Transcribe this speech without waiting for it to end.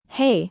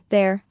Hey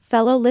there,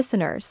 fellow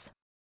listeners.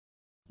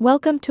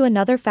 Welcome to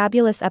another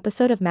fabulous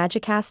episode of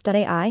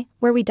Magicast.ai,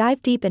 where we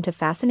dive deep into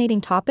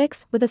fascinating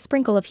topics with a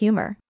sprinkle of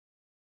humor.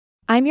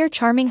 I'm your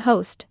charming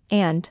host,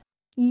 and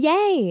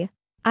Yay!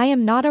 I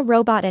am not a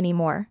robot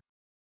anymore.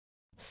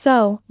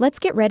 So, let's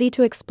get ready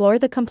to explore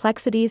the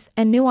complexities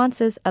and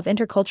nuances of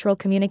intercultural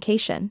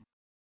communication.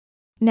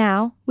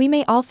 Now, we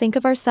may all think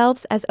of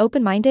ourselves as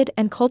open-minded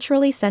and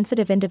culturally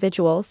sensitive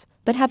individuals,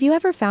 but have you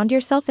ever found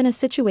yourself in a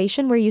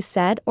situation where you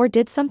said or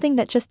did something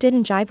that just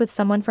didn't jive with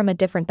someone from a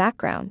different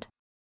background?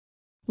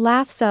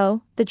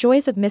 The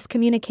joys of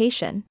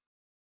miscommunication.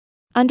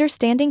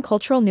 Understanding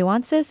cultural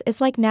nuances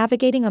is like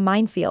navigating a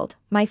minefield,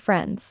 my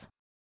friends.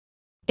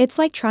 It's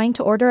like trying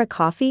to order a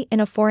coffee in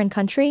a foreign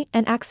country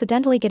and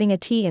accidentally getting a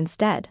tea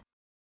instead.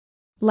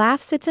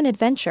 It's an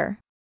adventure.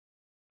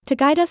 To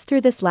guide us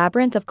through this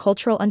labyrinth of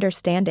cultural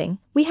understanding,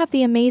 we have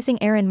the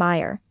amazing Erin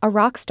Meyer, a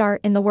rock star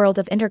in the world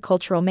of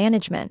intercultural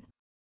management.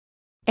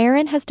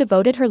 Erin has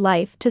devoted her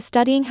life to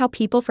studying how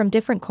people from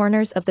different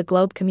corners of the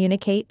globe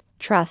communicate,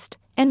 trust,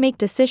 and make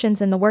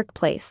decisions in the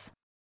workplace.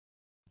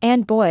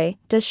 And boy,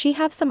 does she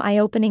have some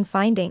eye-opening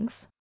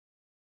findings.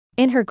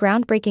 In her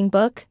groundbreaking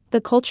book,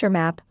 The Culture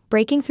Map,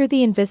 Breaking Through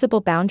the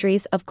Invisible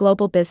Boundaries of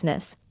Global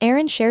Business,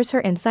 Erin shares her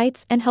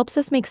insights and helps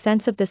us make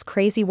sense of this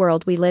crazy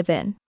world we live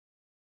in.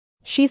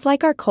 She's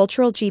like our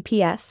cultural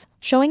GPS,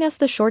 showing us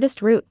the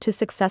shortest route to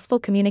successful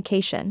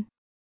communication.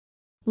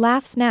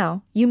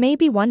 Now, you may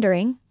be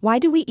wondering, why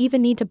do we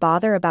even need to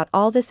bother about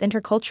all this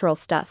intercultural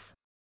stuff?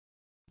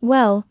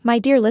 Well, my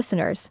dear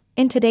listeners,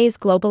 in today's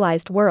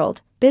globalized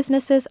world,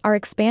 businesses are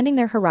expanding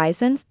their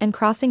horizons and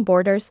crossing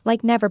borders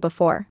like never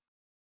before.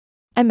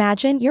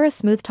 Imagine you're a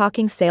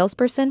smooth-talking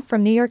salesperson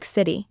from New York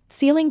City,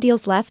 sealing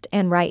deals left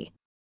and right.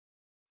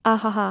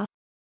 Ahaha.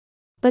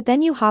 But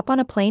then you hop on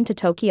a plane to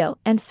Tokyo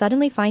and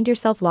suddenly find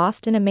yourself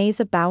lost in a maze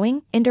of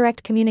bowing,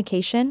 indirect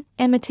communication,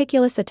 and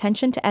meticulous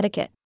attention to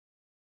etiquette.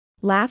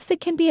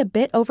 It can be a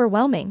bit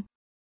overwhelming.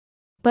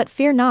 But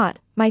fear not,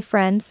 my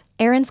friends,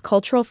 Erin's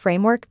cultural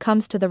framework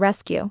comes to the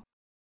rescue.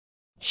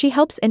 She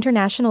helps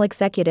international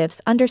executives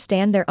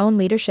understand their own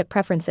leadership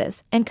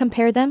preferences and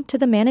compare them to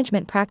the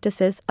management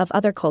practices of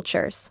other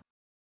cultures.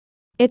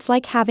 It's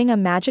like having a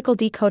magical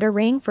decoder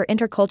ring for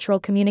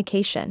intercultural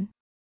communication.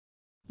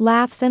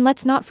 And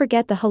let's not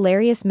forget the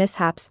hilarious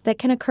mishaps that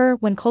can occur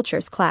when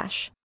cultures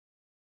clash.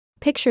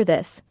 Picture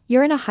this,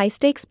 you're in a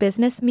high-stakes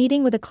business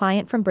meeting with a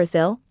client from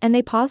Brazil, and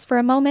they pause for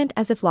a moment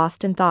as if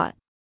lost in thought.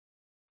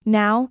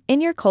 Now,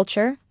 in your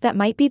culture, that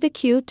might be the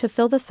cue to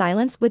fill the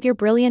silence with your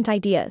brilliant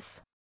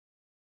ideas.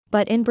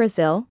 But in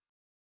Brazil?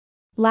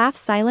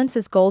 Silence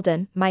is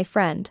golden, my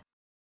friend.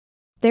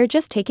 They're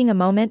just taking a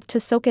moment to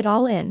soak it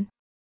all in.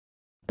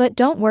 But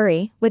don't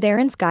worry, with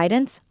Erin's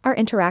guidance, our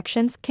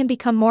interactions can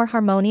become more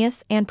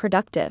harmonious and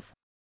productive.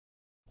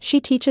 She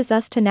teaches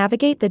us to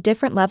navigate the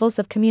different levels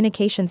of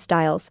communication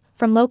styles,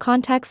 from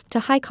low-context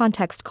to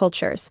high-context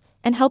cultures,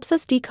 and helps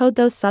us decode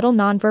those subtle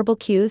nonverbal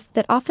cues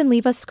that often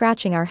leave us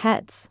scratching our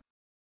heads.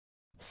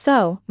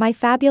 So, my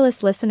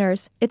fabulous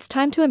listeners, it's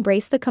time to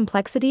embrace the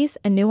complexities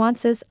and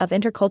nuances of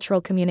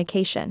intercultural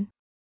communication.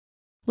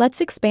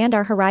 Let's expand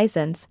our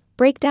horizons,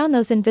 break down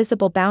those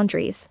invisible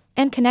boundaries,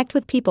 and connect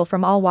with people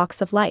from all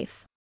walks of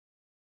life.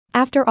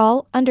 After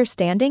all,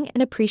 understanding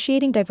and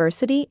appreciating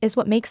diversity is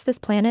what makes this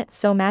planet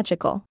so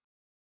magical.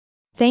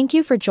 Thank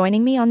you for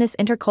joining me on this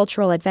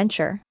intercultural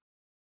adventure.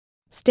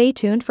 Stay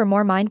tuned for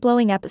more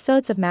mind-blowing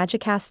episodes of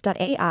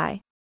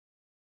Magicast.ai.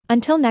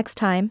 Until next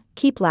time,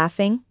 keep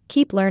laughing,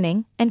 keep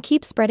learning, and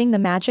keep spreading the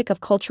magic of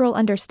cultural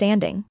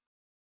understanding.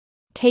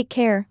 Take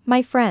care,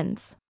 my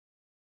friends.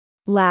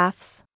 Laughs.